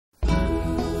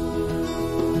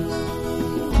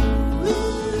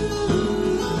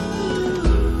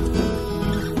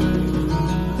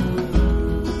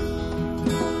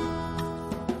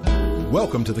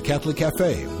Welcome to the Catholic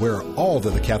Cafe, where all that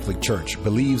the Catholic Church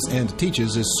believes and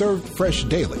teaches is served fresh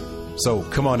daily. So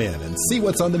come on in and see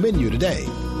what's on the menu today.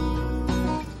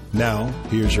 Now,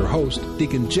 here's your host,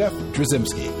 Deacon Jeff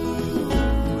Drzymski.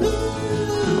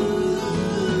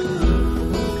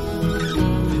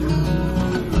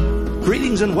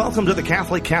 Greetings and welcome to the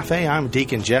Catholic Cafe. I'm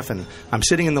Deacon Jeff, and I'm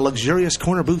sitting in the luxurious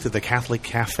corner booth at the Catholic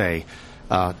Cafe.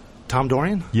 Tom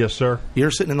Dorian? Yes, sir.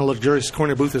 You're sitting in the luxurious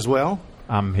corner booth as well?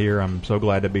 I'm here. I'm so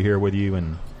glad to be here with you,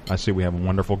 and I see we have a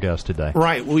wonderful guest today.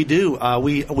 Right, we do.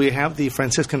 We have the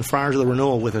Franciscan Friars of the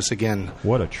Renewal with us again.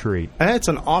 What a treat. It's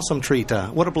an awesome treat.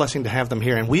 What a blessing to have them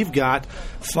here. And we've got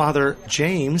Father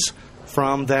James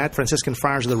from that Franciscan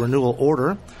Friars of the Renewal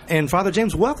Order. And Father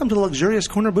James, welcome to the luxurious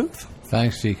corner booth.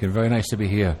 Thanks, Deacon. Very nice to be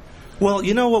here. Well,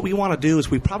 you know what we want to do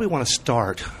is we probably want to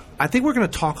start. I think we're going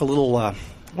to talk a little,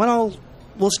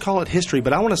 let's call it history,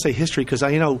 but I want to say history because,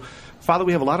 Father,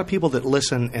 we have a lot of people that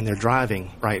listen and they're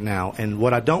driving right now. And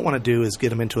what I don't want to do is get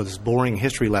them into this boring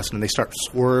history lesson and they start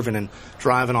swerving and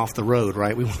driving off the road,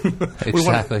 right?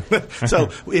 Exactly. So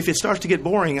if it starts to get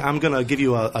boring, I'm going to give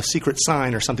you a secret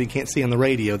sign or something you can't see on the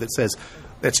radio that says,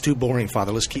 "That's too boring,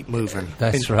 Father. Let's keep moving."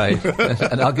 That's right.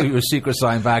 And I'll give you a secret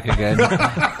sign back again.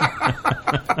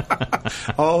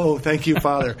 Oh, thank you,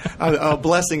 Father. A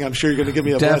blessing. I'm sure you're going to give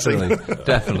me a blessing.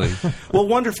 Definitely. Well,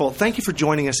 wonderful. Thank you for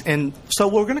joining us. And so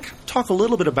we're going to talk a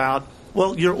little bit about,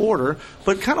 your order,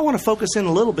 but kind of want to focus in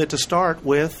a little bit to start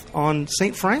with on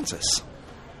St. Francis.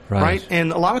 Right?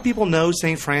 And a lot of people know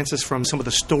St. Francis from some of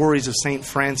the stories of St.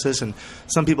 Francis, and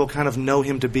some people kind of know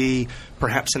him to be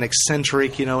perhaps an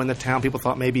eccentric, in the town. People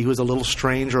thought maybe he was a little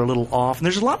strange or a little off. And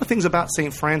there's a lot of things about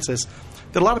St. Francis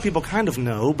that a lot of people kind of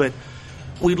know, but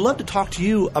we'd love to talk to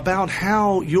you about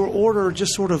how your order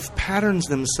just sort of patterns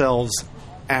themselves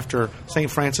after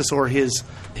St. Francis or his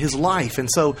life. And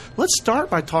so let's start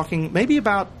by talking maybe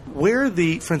about where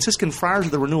the Franciscan Friars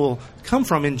of the Renewal come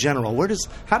from in general.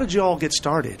 How did you all get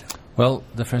started? Well,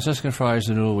 the Franciscan Friars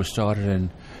of the Renewal was started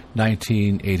in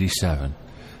 1987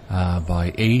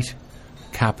 by 8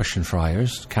 Capuchin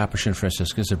friars. Capuchin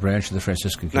Franciscans, a branch of the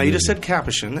Franciscan community. Now, you just said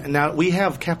Capuchin, and now we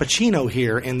have cappuccino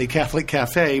here in the Catholic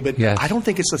Cafe, but yes. I don't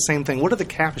think it's the same thing. What are the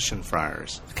Capuchin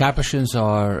friars? Capuchins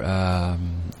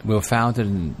were founded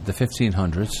in the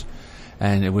 1500s,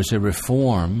 and it was a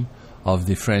reform of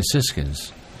the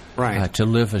Franciscans to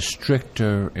live a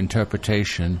stricter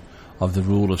interpretation of the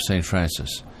rule of St.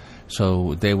 Francis.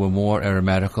 So they were more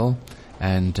eremitical,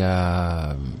 and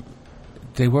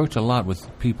they worked a lot with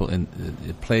people in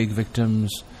plague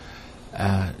victims.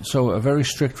 So a very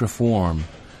strict reform,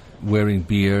 wearing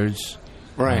beards,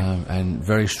 and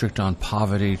very strict on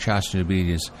poverty, chastity, and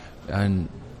obedience. And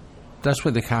that's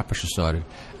where the Capuchins started.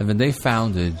 And then they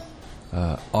founded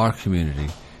our community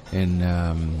in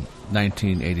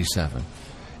 1987.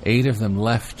 8 of them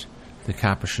left the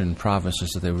Capuchin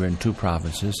provinces, that they were in 2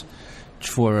 provinces,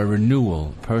 for a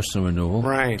renewal, personal renewal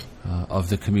of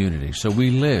the community. So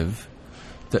we live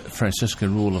the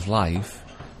Franciscan rule of life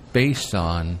based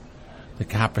on the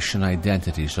Capuchin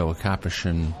identity, so a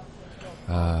Capuchin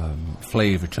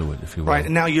flavor to it, if you will. Right,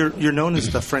 and now you're known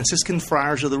as the Franciscan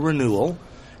Friars of the Renewal,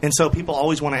 and so people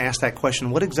always want to ask that question,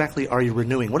 what exactly are you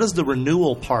renewing? What does the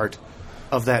renewal part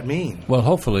of that mean? Well,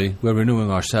 hopefully we're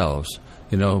renewing ourselves,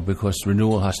 because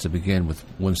renewal has to begin with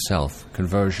oneself,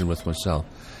 conversion with oneself.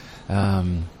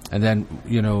 And then,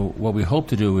 what we hope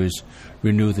to do is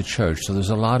renew the church. So there's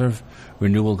a lot of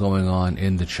renewal going on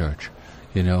in the church.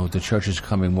 The church is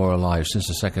coming more alive. Since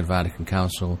the Second Vatican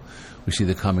Council, we see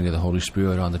the coming of the Holy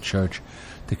Spirit on the church.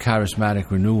 The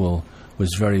charismatic renewal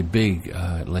was very big,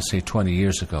 let's say 20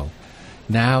 years ago.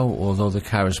 Now, although the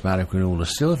charismatic renewal is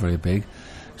still very big,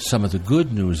 some of the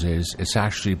good news is it's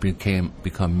actually become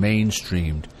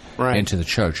mainstreamed into the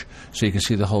church. So you can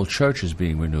see the whole church is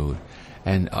being renewed.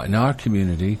 And in our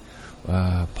community,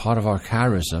 part of our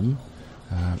charism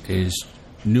is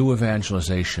new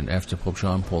evangelization after Pope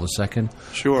John Paul II,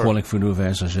 calling for new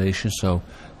evangelization. So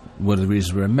one of the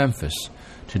reasons we're in Memphis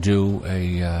to do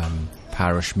a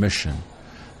parish mission.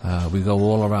 We go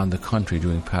all around the country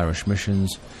doing parish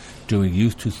missions, doing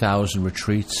Youth 2000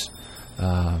 retreats.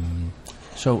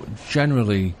 So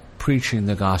generally preaching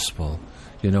the gospel,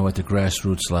 at the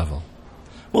grassroots level.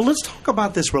 Well, let's talk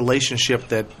about this relationship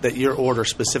that your order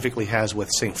specifically has with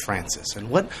St. Francis. And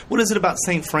what is it about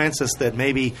St. Francis that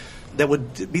maybe that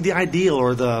would be the ideal,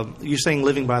 or you're saying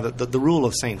living by the rule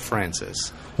of St.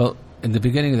 Francis? Well, in the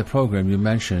beginning of the program, you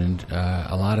mentioned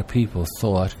a lot of people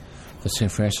thought that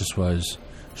St. Francis was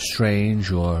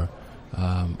strange or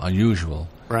unusual.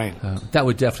 Right. That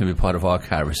would definitely be part of our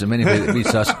charism. Anybody that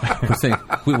meets us would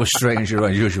think we were strange or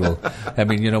unusual. I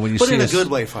mean, when you but see in us... a good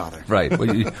way, Father. Right.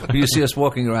 When you see us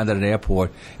walking around at an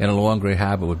airport in a long grey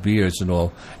habit with beards and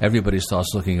all, everybody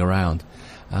starts looking around.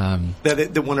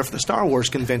 They wonder if the Star Wars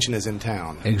convention is in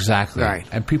town. Exactly. Right.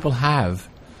 And people have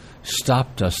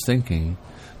stopped us thinking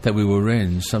that we were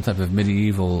in some type of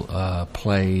medieval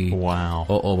play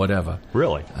or whatever.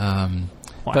 Really?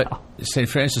 Wow. But St.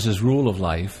 Francis's rule of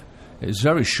life is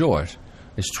very short.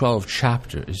 It's 12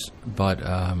 chapters, but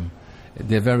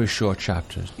they're very short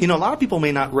chapters. A lot of people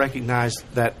may not recognize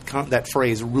that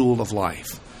phrase, rule of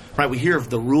life. Right? We hear of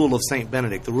the rule of St.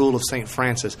 Benedict, the rule of St.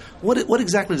 Francis. What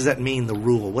exactly does that mean, the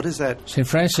rule? What is that? St.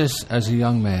 Francis, as a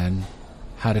young man,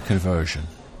 had a conversion.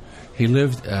 He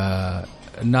lived,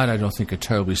 not, I don't think, a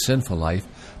terribly sinful life,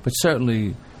 but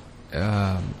certainly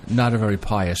not a very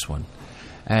pious one.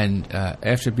 And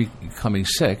after becoming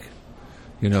sick,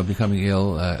 becoming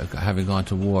ill, having gone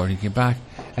to war, he came back,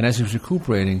 and as he was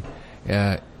recuperating,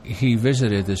 he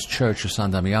visited this church of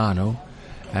San Damiano,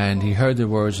 and he heard the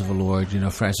words of the Lord,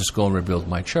 Francis, go and rebuild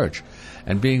my church.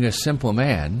 And being a simple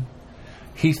man,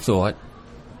 he thought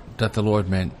that the Lord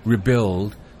meant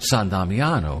rebuild San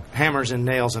Damiano. Hammers and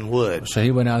nails and wood. So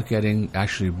he went out getting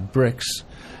actually bricks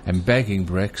and begging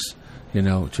bricks,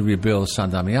 to rebuild San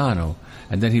Damiano.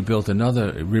 And then he rebuilt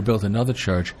another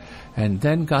church, and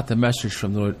then got the message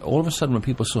from the Lord. All of a sudden, when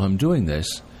people saw him doing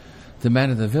this, the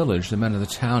men of the village, the men of the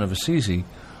town of Assisi,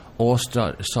 all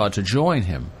started to join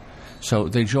him. So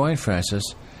they joined Francis,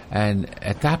 and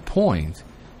at that point,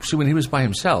 see, when he was by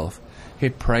himself,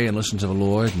 he'd pray and listen to the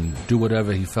Lord and do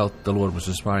whatever he felt the Lord was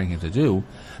inspiring him to do.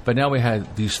 But now we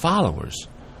had these followers,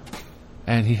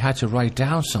 and he had to write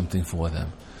down something for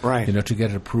them. Right. To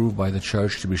get it approved by the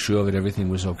church, to be sure that everything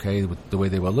was okay with the way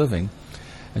they were living.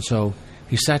 And so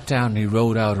he sat down and he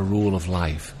wrote out a rule of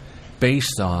life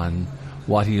based on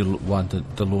what he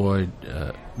wanted the Lord,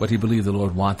 what he believed the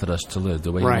Lord wanted us to live,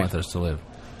 the way he wanted us to live.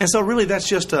 And so really that's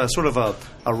just a sort of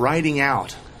a writing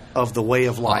out of the way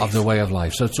of life. Of the way of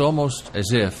life. So it's almost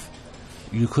as if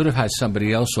you could have had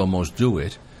somebody else almost do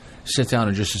it, sit down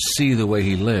and just see the way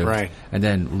he lived, and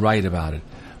then write about it.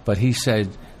 But he said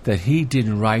that he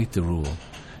didn't write the rule.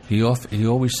 He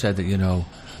always said that,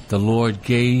 the Lord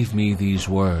gave me these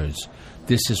words.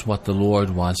 This is what the Lord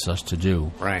wants us to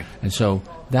do. Right. And so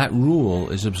that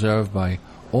rule is observed by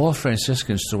all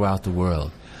Franciscans throughout the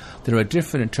world. There are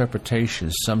different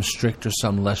interpretations, some stricter,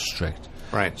 some less strict.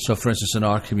 Right. So, for instance, in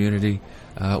our community,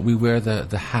 we wear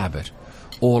the habit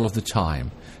all of the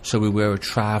time. So we wear it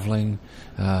traveling.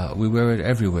 We wear it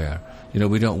everywhere.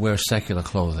 We don't wear secular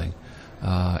clothing.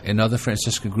 In other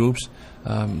Franciscan groups,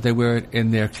 they wear it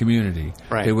in their community.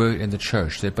 Right. They wear it in the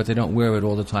church, but they don't wear it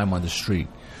all the time on the street.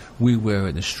 We wear it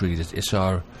in the street. It's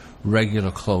our regular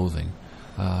clothing.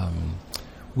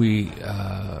 We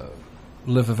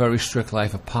live a very strict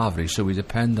life of poverty, so we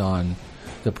depend on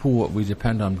the poor. We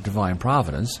depend on divine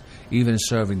providence, even in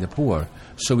serving the poor.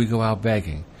 So we go out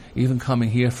begging. Even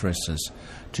coming here, for instance,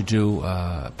 to do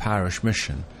parish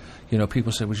mission.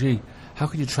 People say, well, gee, how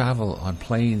could you travel on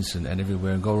planes and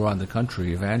everywhere and go around the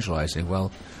country evangelizing?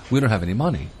 Well, we don't have any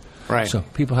money. Right. So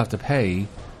people have to pay.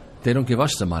 They don't give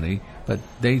us the money, but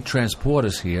they transport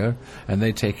us here, and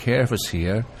they take care of us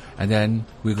here, and then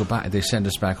we go back. They send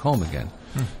us back home again.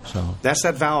 So that's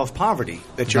that vow of poverty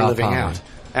that you're living out.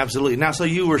 Absolutely. Now, so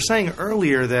you were saying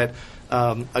earlier that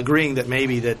agreeing that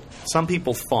maybe that some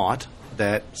people thought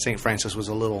that St. Francis was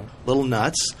a little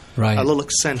nuts, right, a little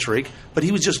eccentric, but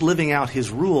he was just living out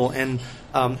his rule. And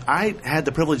I had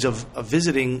the privilege of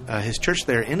visiting his church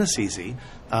there in Assisi,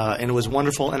 and it was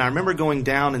wonderful. And I remember going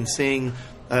down and seeing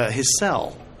his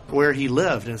cell where he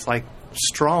lived, and it's like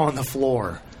straw on the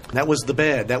floor. That was the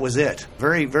bed. That was it.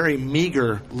 Very, very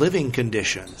meager living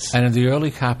conditions. And in the early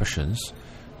Capuchins,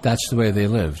 that's the way they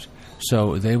lived.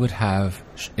 So they would have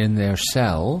in their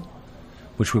cell,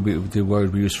 which would be the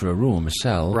word we use for a room, a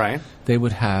cell, right, they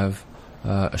would have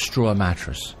a straw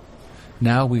mattress.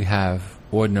 Now we have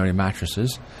ordinary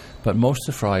mattresses, but most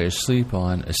of the friars sleep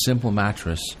on a simple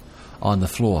mattress on the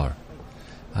floor.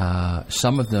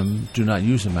 Some of them do not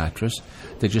use a mattress.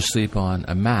 They just sleep on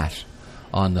a mat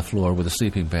on the floor with a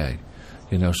sleeping bag.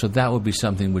 So that would be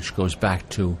something which goes back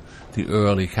to the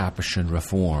early Capuchin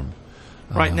reform.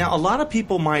 Right. Now, a lot of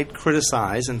people might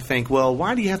criticize and think, well,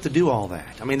 why do you have to do all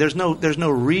that? I mean, there's no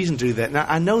reason to do that. Now,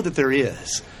 I know that there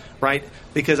is, right?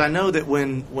 Because I know that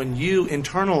when you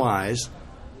internalize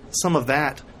some of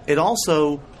that, it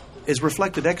also is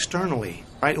reflected externally,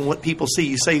 right? And what people see.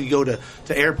 You say you go to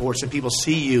airports and people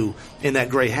see you in that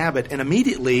gray habit, and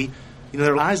immediately,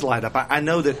 their eyes light up. I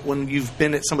know that when you've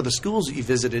been at some of the schools that you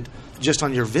visited, just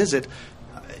on your visit,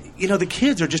 the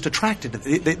kids are just attracted.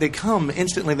 They come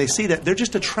instantly. They see that. They're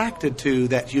just attracted to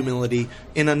that humility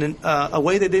in a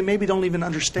way that they maybe don't even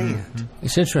understand. Mm-hmm.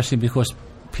 It's interesting because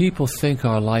people think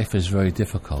our life is very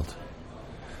difficult.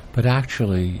 But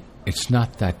actually, it's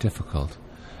not that difficult.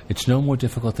 It's no more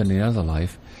difficult than any other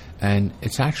life. And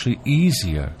it's actually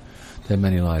easier than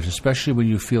many lives, especially when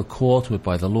you feel called to it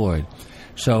by the Lord.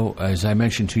 So, as I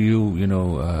mentioned to you,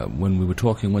 when we were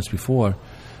talking once before,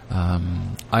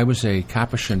 I was a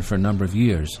Capuchin for a number of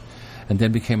years and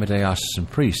then became a diocesan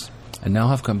priest, and now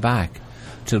have come back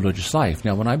to religious life.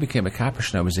 Now, when I became a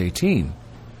Capuchin, I was 18,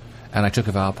 and I took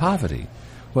a vow of poverty.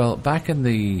 Well, back in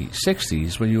the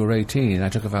 60s, when you were 18 and I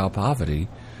took a vow of poverty,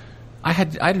 I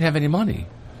didn't have any money.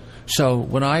 So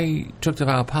when I took the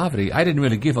vow of poverty, I didn't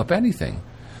really give up anything.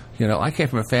 I came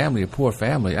from a poor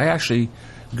family. I actually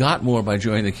got more by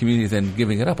joining the community than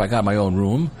giving it up. I got my own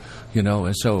room,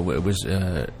 and so it was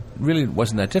really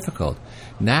wasn't that difficult.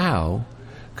 Now,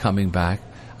 coming back,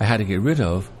 I had to get rid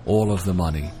of all of the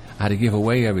money. I had to give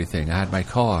away everything. I had my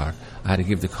car. I had to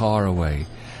give the car away.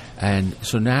 And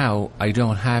so now I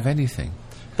don't have anything.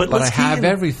 But I have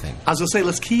everything. I was going to say,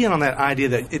 let's key in on that idea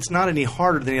that it's not any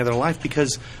harder than any other life,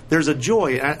 because there's a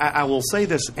joy. I will say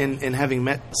this in having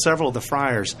met several of the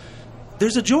friars.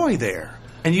 There's a joy there.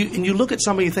 And you look at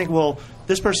somebody and you think, well,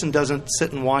 this person doesn't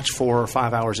sit and watch 4 or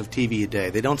 5 hours of TV a day.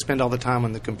 They don't spend all the time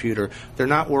on the computer. They're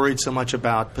not worried so much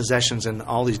about possessions and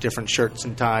all these different shirts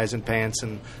and ties and pants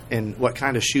and what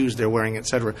kind of shoes they're wearing,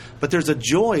 etc. But there's a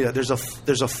joy, there's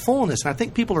a fullness, and I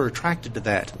think people are attracted to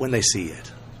that when they see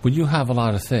it. When you have a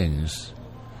lot of things,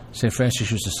 St.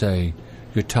 Francis used to say,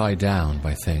 you're tied down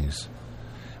by things.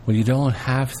 When you don't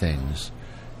have things,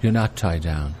 you're not tied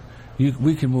down.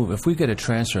 We can move. If we get a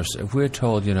transfer, if we're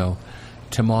told,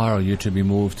 tomorrow you're to be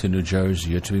moved to New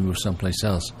Jersey, you're to be moved someplace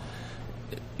else,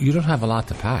 you don't have a lot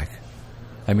to pack.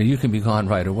 I mean, you can be gone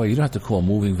right away. You don't have to call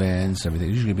moving vans, everything.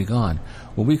 You can be gone.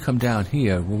 When we come down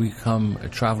here, when we come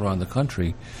travel around the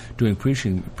country, doing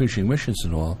preaching missions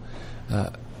and all,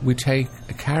 we take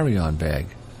a carry-on bag.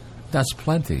 That's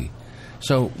plenty.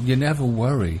 So you never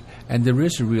worry, and there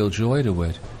is a real joy to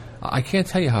it. I can't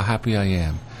tell you how happy I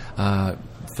am.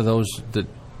 For those that,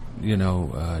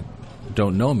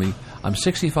 don't know me, I'm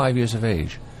 65 years of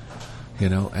age.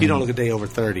 And you don't look a day over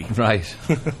 30. Right.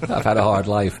 I've had a hard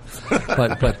life.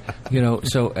 But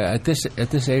so at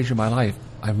this age of my life,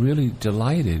 I'm really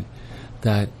delighted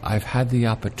that I've had the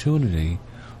opportunity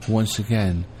once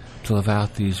again to live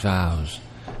out these vows.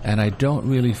 And I don't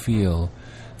really feel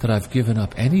that I've given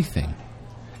up anything.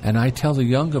 And I tell the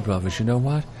younger brothers, you know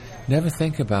what? Never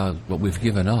think about what we've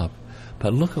given up,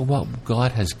 but look at what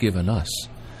God has given us.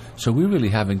 So we really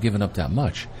haven't given up that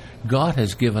much. God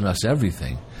has given us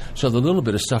everything. So the little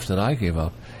bit of stuff that I gave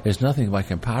up is nothing by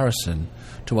comparison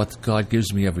to what God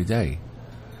gives me every day.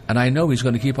 And I know He's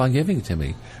going to keep on giving it to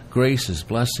me. Graces,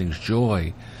 blessings,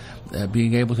 joy,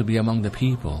 being able to be among the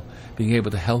people, being able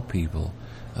to help people.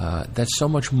 That's so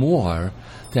much more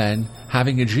than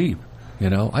having a Jeep.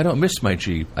 I don't miss my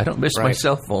Jeep. I don't miss my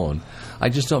cell phone. I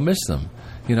just don't miss them.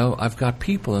 I've got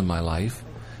people in my life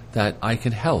that I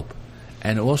can help.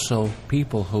 And also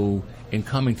people who, in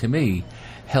coming to me,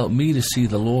 help me to see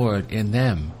the Lord in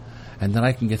them. And then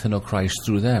I can get to know Christ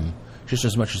through them, just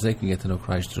as much as they can get to know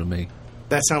Christ through me.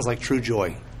 That sounds like true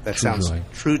joy. That sounds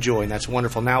true joy, and that's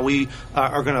wonderful. Now we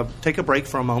are going to take a break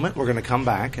for a moment. We're going to come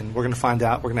back, and we're going to find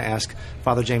out. We're going to ask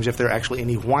Father James if there are actually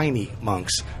any whiny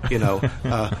monks, but I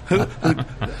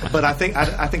think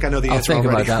I know the answer already.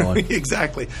 I'll think about that one.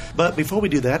 Exactly. But before we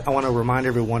do that, I want to remind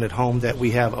everyone at home that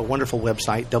we have a wonderful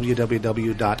website,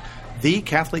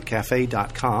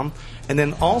 www.thecatholiccafe.com. And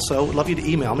then also, I'd love you to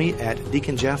email me at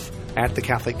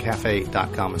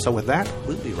deaconjeff@thecatholiccafe.com. And so with that,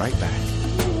 we'll be right back.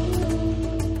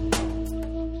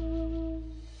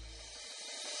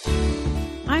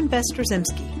 I'm Bess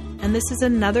Drzymski, and this is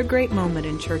another great moment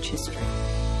in church history.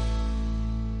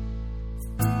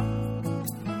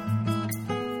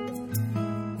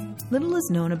 Little is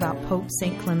known about Pope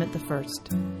St. Clement I.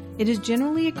 It is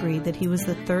generally agreed that he was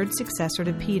the third successor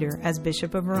to Peter as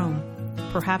Bishop of Rome,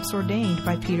 perhaps ordained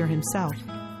by Peter himself.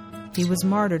 He was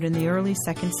martyred in the early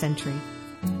 2nd century.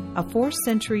 A 4th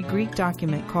century Greek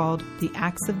document called the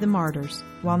Acts of the Martyrs,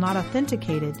 while not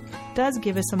authenticated, does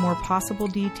give us some more possible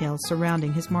details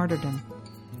surrounding his martyrdom.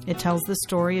 It tells the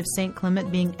story of St. Clement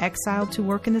being exiled to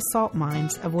work in the salt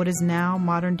mines of what is now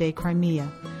modern-day Crimea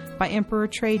by Emperor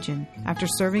Trajan after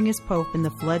serving as pope in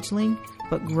the fledgling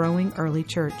but growing early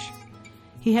church.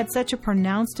 He had such a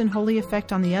pronounced and holy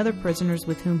effect on the other prisoners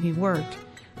with whom he worked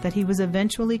that he was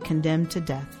eventually condemned to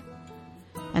death.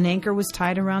 An anchor was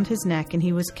tied around his neck and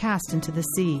he was cast into the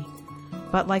sea.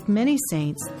 But like many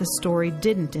saints, the story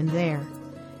didn't end there.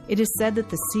 It is said that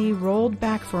the sea rolled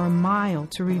back for a mile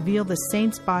to reveal the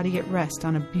saint's body at rest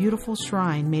on a beautiful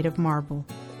shrine made of marble.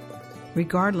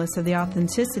 Regardless of the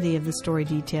authenticity of the story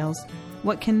details,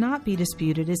 what cannot be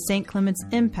disputed is St. Clement's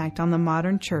impact on the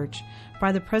modern church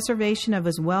by the preservation of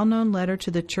his well-known letter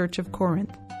to the Church of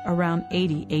Corinth around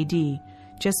 80 A.D.,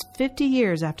 just 50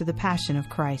 years after the Passion of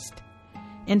Christ.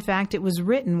 In fact, it was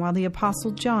written while the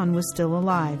Apostle John was still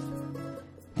alive.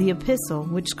 The epistle,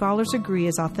 which scholars agree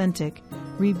is authentic,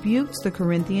 rebukes the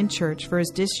Corinthian church for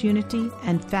its disunity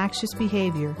and factious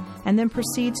behavior, and then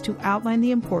proceeds to outline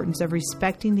the importance of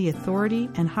respecting the authority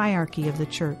and hierarchy of the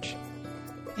church.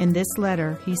 In this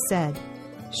letter, he said,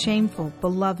 "Shameful,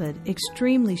 beloved,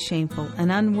 extremely shameful,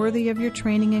 and unworthy of your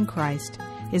training in Christ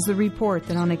is the report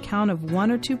that on account of one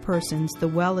or two persons, the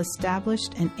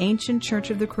well-established and ancient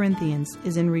church of the Corinthians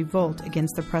is in revolt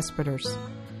against the presbyters."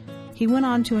 He went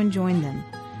on to enjoin them,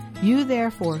 "You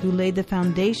therefore, who laid the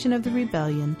foundation of the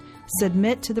rebellion,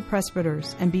 submit to the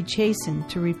presbyters and be chastened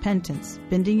to repentance,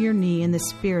 bending your knee in the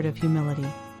spirit of humility."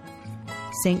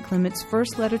 St. Clement's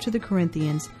first letter to the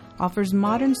Corinthians offers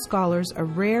modern scholars a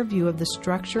rare view of the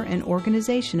structure and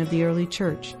organization of the early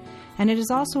church, and it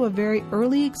is also a very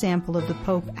early example of the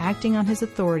Pope acting on his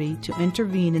authority to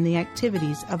intervene in the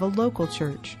activities of a local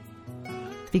church.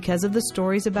 Because of the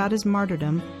stories about his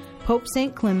martyrdom, Pope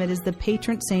St. Clement is the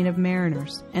patron saint of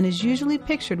mariners and is usually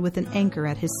pictured with an anchor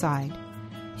at his side.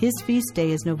 His feast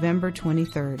day is November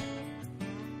 23rd.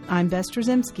 I'm Bess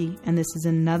Trzymski, and this is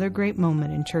another great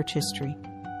moment in church history.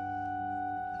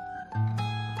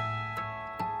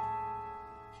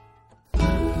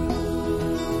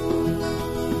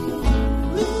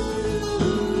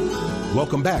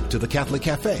 Welcome back to the Catholic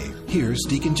Cafe. Here's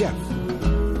Deacon Jeff.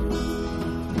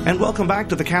 And welcome back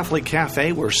to the Catholic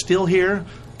Cafe. We're still here.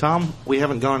 Tom, we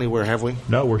haven't gone anywhere, have we?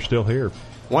 No, we're still here.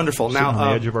 Wonderful. Sitting now, on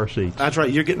the edge of our seats. That's right.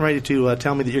 You're getting ready to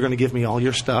tell me that you're going to give me all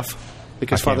your stuff.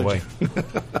 Because I can't wait.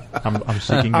 I'm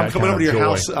seeking that coming kind over to your of joy.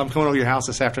 house. I'm coming over to your house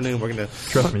this afternoon. We're going to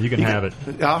Trust me, you can have it.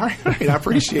 All right, I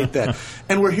appreciate that.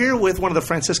 And we're here with one of the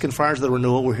Franciscan Friars of the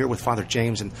Renewal. We're here with Father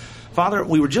James. And Father,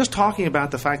 we were just talking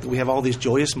about the fact that we have all these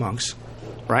joyous monks,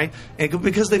 right? And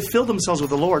because they've filled themselves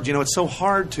with the Lord. You know, it's so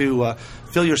hard to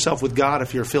fill yourself with God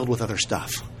if you're filled with other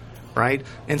stuff, right?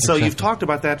 And so You've talked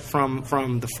about that from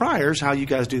the friars, how you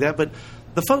guys do that. But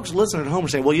the folks listening at home are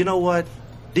saying, well, you know what?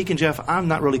 Deacon Jeff, I'm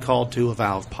not really called to a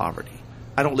vow of poverty.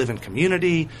 I don't live in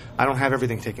community. I don't have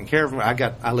everything taken care of.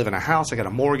 I live in a house. I got a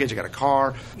mortgage. I got a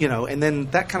car. You know, and then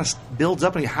that kind of builds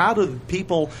up. And how do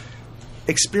people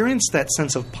experience that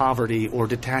sense of poverty or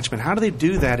detachment? How do they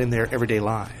do that in their everyday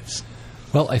lives?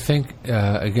 Well, I think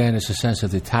again, it's a sense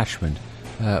of detachment.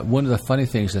 One of the funny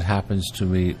things that happens to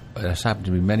me, has happened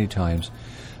to me many times,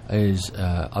 is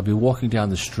I'll be walking down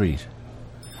the street,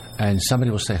 and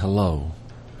somebody will say hello.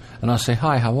 And I'll say,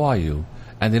 "Hi, how are you?"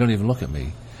 And they don't even look at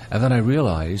me. And then I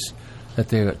realize that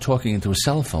they're talking into a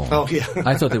cell phone. Oh, yeah.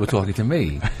 I thought they were talking to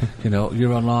me. You know,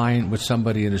 you're online with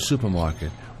somebody in a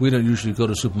supermarket. We don't usually go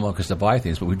to supermarkets to buy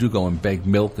things, but we do go and beg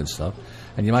milk and stuff.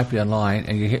 And you might be online,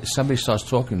 and you hear somebody starts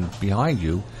talking behind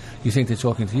you. You think they're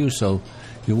talking to you, so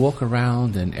you walk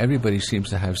around, and everybody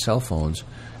seems to have cell phones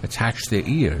attached to their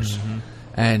ears. Mm-hmm.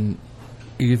 And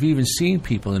you've even seen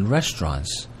people in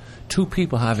restaurants, two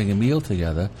people having a meal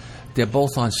together, they're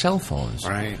both on cell phones.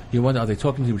 Right. You wonder, are they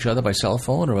talking to each other by cell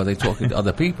phone, or are they talking to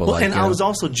other people? Well, I was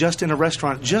also just in a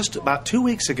restaurant just about 2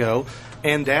 weeks ago,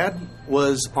 and Dad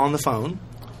was on the phone.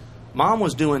 Mom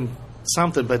was doing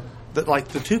something, but like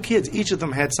the two kids, each of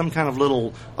them had some kind of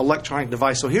little electronic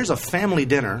device. So here's a family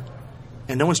dinner,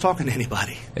 and no one's talking to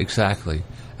anybody. Exactly.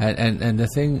 And the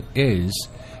thing is,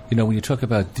 you know, when you talk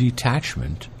about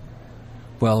detachment,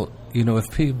 well, you know,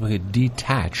 if people get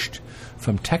detached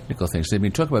from technical things, they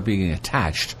talk about being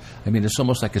attached. I mean, it's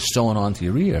almost like it's sewn onto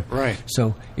your ear. Right.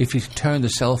 So if you turn the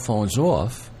cell phones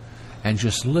off and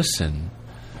just listen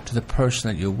to the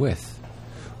person that you're with,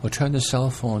 or turn the cell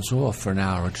phones off for an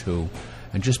hour or two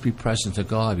and just be present to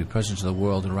God, be present to the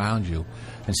world around you,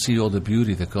 and see all the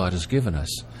beauty that God has given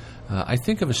us. I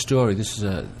think of a story. This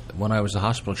is when I was a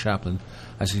hospital chaplain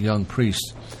as a young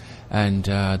priest, and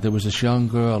there was this young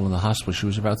girl in the hospital. She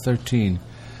was about 13,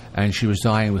 and she was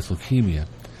dying with leukemia.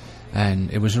 And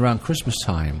it was around Christmas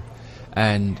time,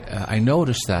 and I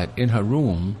noticed that in her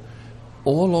room,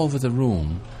 all over the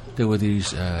room, there were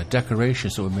these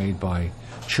decorations that were made by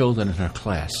children in her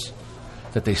class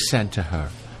that they sent to her.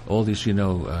 All these, you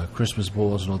know, Christmas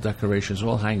balls and all decorations,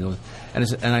 all hanging.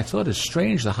 And I thought it's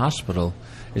strange the hospital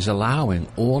is allowing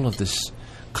all of this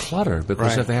clutter,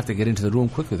 because if they have to get into the room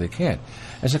quickly, they can't.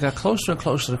 As I got closer and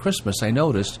closer to Christmas, I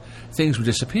noticed things were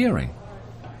disappearing.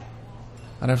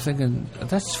 And I'm thinking,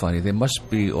 that's funny. They must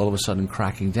be all of a sudden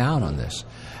cracking down on this.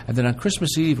 And then on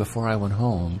Christmas Eve, before I went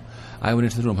home, I went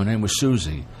into the room. Her name was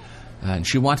Susie. And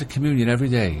she wanted communion every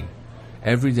day,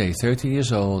 13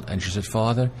 years old. And she said,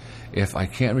 Father, if I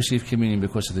can't receive communion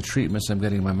because of the treatments I'm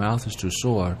getting, my mouth is too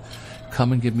sore,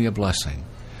 come and give me a blessing.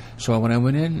 So when I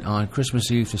went in on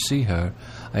Christmas Eve to see her,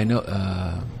 I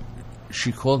know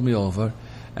she called me over,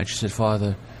 and she said,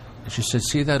 Father, she said,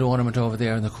 see that ornament over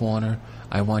there in the corner?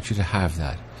 I want you to have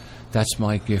that. That's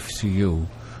my gift to you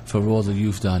for all that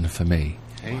you've done for me.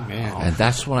 Amen. And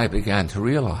that's when I began to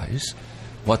realize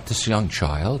what this young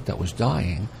child that was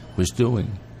dying was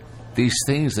doing. These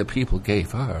things that people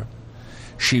gave her,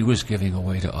 she was giving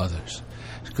away to others.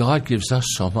 God gives us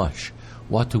so much.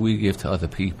 What do we give to other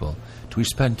people? Do we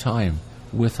spend time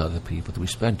with other people? Do we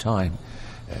spend time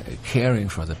caring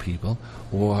for other people?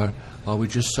 Or are we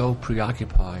just so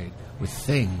preoccupied with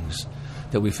things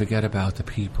that we forget about the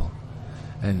people?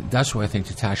 And that's why I think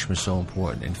detachment is so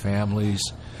important in families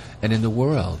and in the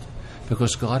world,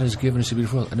 because God has given us a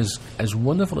beautiful world. And as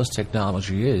wonderful as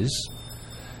technology is,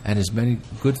 and as many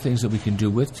good things that we can do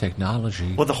with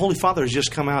technology. Well, the Holy Father has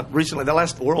just come out recently, the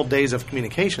last World Days of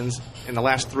Communications, in the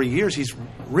last 3 years, he's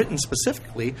written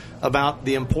specifically about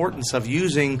the importance of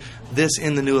using this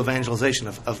in the new evangelization,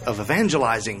 of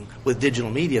evangelizing with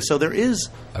digital media. So there is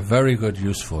a very good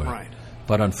use for it. Right.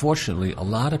 But unfortunately, a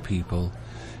lot of people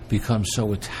become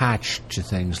so attached to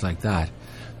things like that,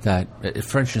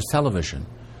 for instance, television.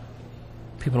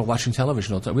 People are watching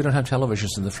television all the time. We don't have televisions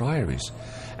in the friaries.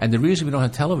 And the reason we don't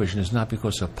have television is not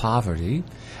because of poverty.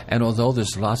 And although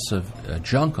there's lots of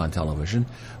junk on television,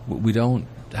 we don't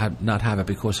not have it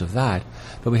because of that.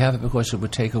 But we have it because it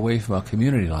would take away from our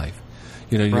community life.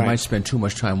 You know, you Right. might spend too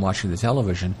much time watching the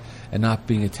television and not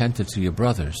being attentive to your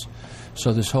brothers.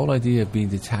 So this whole idea of being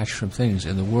detached from things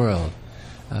in the world.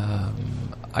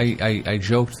 I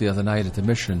joked the other night at the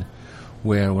mission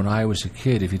where when I was a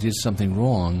kid, if you did something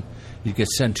wrong, you'd get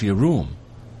sent to your room.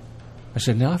 I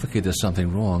said, now if a kid does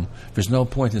something wrong, there's no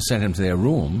point in sending them to their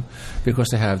room because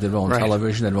they have their own Right.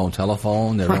 television, their own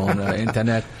telephone, their own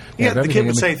internet. They Yeah, have the everything. kid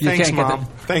would say, You thanks, can't get Mom.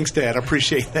 Thanks, Dad. I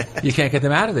appreciate that. you can't get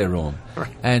them out of their room. Right.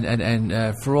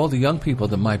 And for all the young people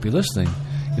that might be listening,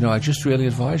 you know, I just really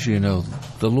advise you, you know,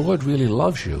 the Lord really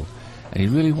loves you, and He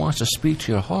really wants to speak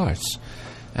to your hearts.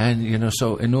 And, you know,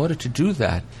 so in order to do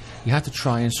that, you have to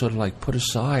try and sort of like put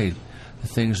aside the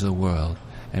things of the world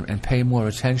and pay more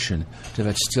attention to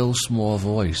that still small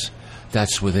voice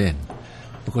that's within,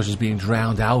 because it's being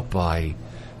drowned out by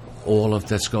all of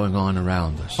that's going on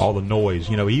around us. All the noise.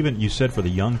 You know, even you said for the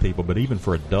young people, but even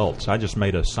for adults. I just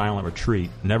made a silent retreat,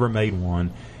 never made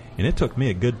one, and it took me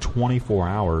a good 24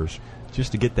 hours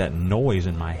just to get that noise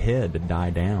in my head to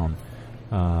die down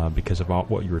because of all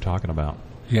what you were talking about.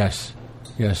 Yes.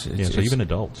 So even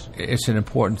adults. It's an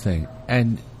important thing.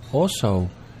 And also,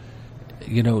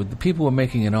 you know, the people were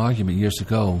making an argument years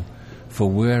ago for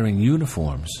wearing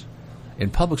uniforms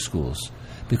in public schools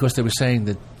because they were saying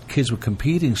that kids were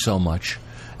competing so much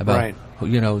about, Right.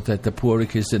 you know, that the poorer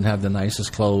kids didn't have the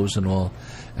nicest clothes and all.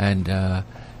 And,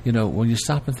 you know, when you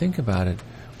stop and think about it,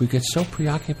 we get so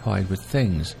preoccupied with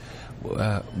things.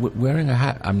 Wearing a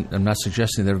hat, I'm not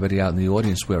suggesting that everybody out in the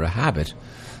audience wear a habit,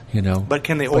 you know. But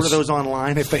can they order those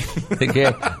online if they...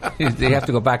 They have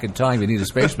to go back in time. You need a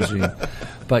space machine.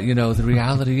 But, you know, the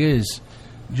reality is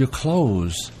your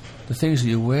clothes, the things that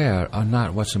you wear are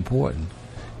not what's important.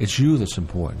 It's you that's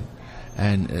important.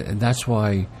 And that's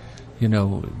why, you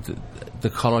know, the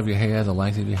color of your hair, the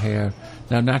length of your hair.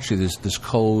 Now, naturally, there's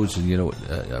codes and, you know,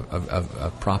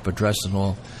 of proper dress and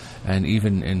all, and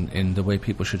even in the way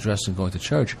people should dress and going to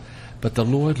church. But the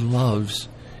Lord loves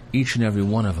each and every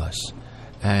one of us.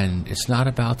 And it's not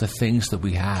about the things that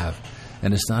we have,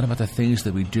 and it's not about the things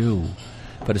that we do,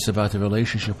 but it's about the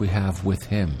relationship we have with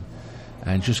Him,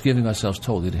 and just giving ourselves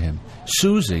totally to Him.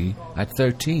 Susie, at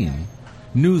 13,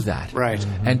 knew that, Right.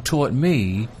 Mm-hmm. and taught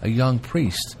me, a young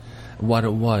priest, what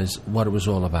it was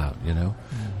all about, you know.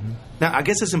 Mm-hmm. Now, I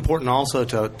guess it's important also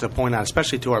to point out,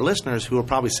 especially to our listeners who are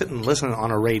probably sitting and listening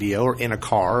on a radio or in a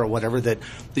car or whatever, that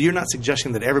you're not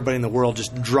suggesting that everybody in the world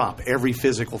just drop every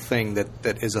physical thing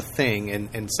that is a thing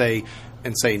and say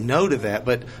no to that,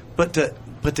 but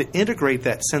to integrate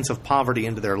that sense of poverty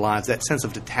into their lives, that sense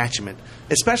of detachment,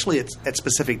 especially at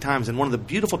specific times. And one of the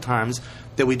beautiful times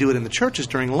that we do it in the church is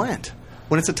during Lent,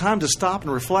 when it's a time to stop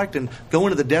and reflect and go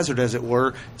into the desert, as it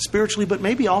were, spiritually, but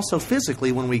maybe also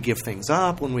physically, when we give things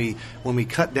up, when we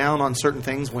cut down on certain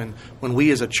things, when we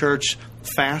as a church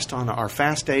fast on our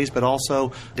fast days, but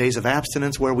also days of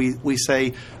abstinence, where we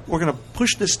say we're going to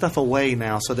push this stuff away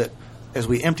now so that as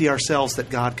we empty ourselves, that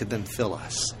God could then fill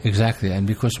us. Exactly, and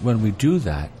because when we do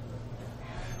that,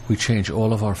 we change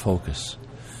all of our focus.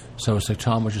 So it's like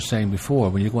Tom was just saying before,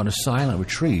 when you go on a silent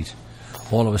retreat,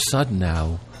 all of a sudden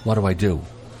now, what do?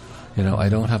 I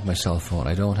don't have my cell phone,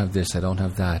 I don't have this, I don't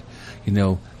have that.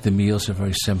 The meals are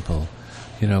very simple.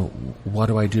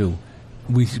 What do?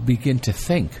 We begin to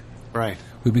think. Right.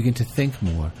 We begin to think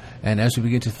more. And as we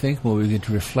begin to think more, we begin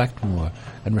to reflect more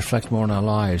and reflect more on our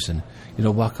lives and,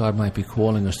 what God might be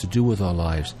calling us to do with our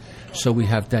lives. So we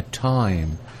have that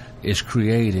time is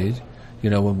created,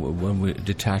 when we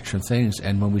detach from things,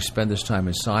 and when we spend this time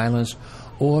in silence,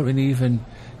 or in even,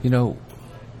 you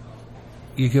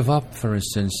give up, for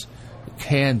instance,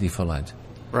 candy for Lent.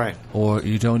 Right. Or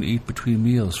you don't eat between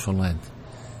meals for Lent.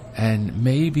 And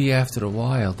maybe after a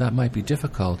while that might be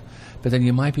difficult, but then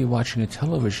you might be watching a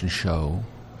television show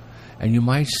and you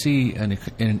might see in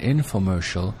an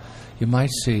infomercial, you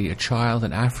might see a child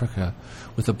in Africa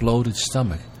with a bloated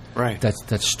stomach. Right.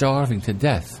 That's starving to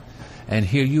death. And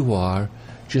here you are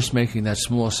just making that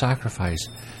small sacrifice.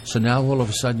 So now all of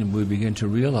a sudden we begin to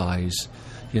realize,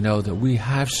 that we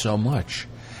have so much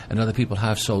and other people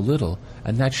have so little,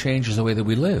 and that changes the way that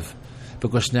we live.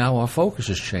 Because now our focus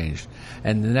has changed.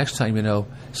 And the next time,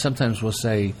 sometimes we'll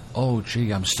say, oh,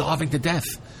 gee, I'm starving to death.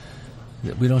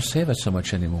 We don't say that so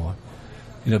much anymore.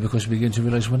 Because we begin to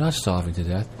realize we're not starving to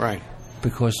death. Right.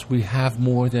 Because we have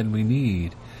more than we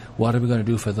need. What are we going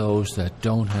to do for those that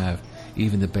don't have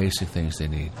even the basic things they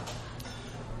need?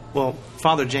 Well,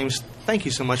 Father James, thank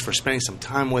you so much for spending some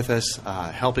time with us,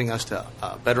 helping us to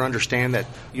better understand that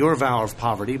your vow of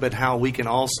poverty, but how we can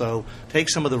also take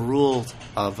some of the rules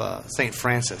of St.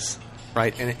 Francis,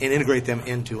 right, and integrate them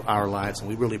into our lives. And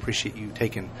we really appreciate you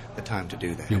taking the time to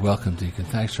do that. You're welcome, Deacon.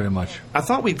 Thanks very much. I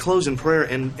thought we'd close in prayer,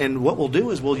 and what we'll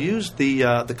do is we'll use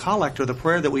the collect, or the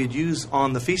prayer that we'd use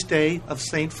on the feast day of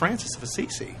St. Francis of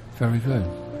Assisi. Very good.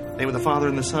 In the name of the Father,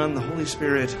 and the Son, and the Holy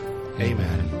Spirit.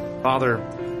 Amen. Father,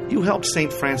 you helped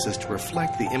St. Francis to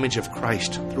reflect the image of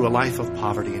Christ through a life of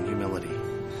poverty and humility.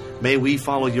 May we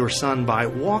follow your Son by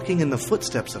walking in the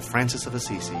footsteps of Francis of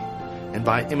Assisi and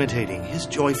by imitating his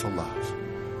joyful love.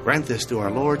 Grant this through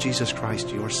our Lord Jesus Christ,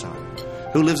 your Son,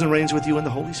 who lives and reigns with you in the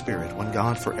Holy Spirit, one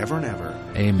God, forever and ever.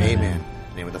 Amen. Amen. In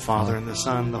the name of the Father, and the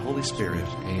Son, and the Holy Spirit.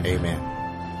 Amen. Amen.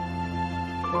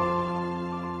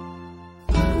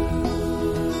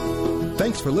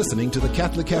 Thanks for listening to the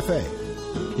Catholic Cafe.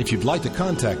 If you'd like to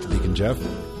contact Deacon Jeff,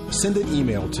 send an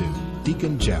email to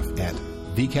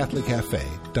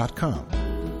deaconjeff@thecatholiccafe.com.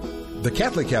 The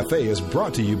Catholic Cafe is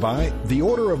brought to you by the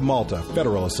Order of Malta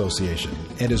Federal Association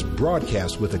and is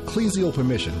broadcast with ecclesial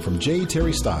permission from J.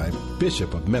 Terry Stive,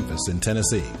 Bishop of Memphis in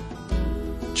Tennessee.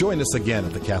 Join us again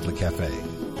at the Catholic Cafe.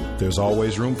 There's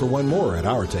always room for one more at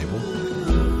our table.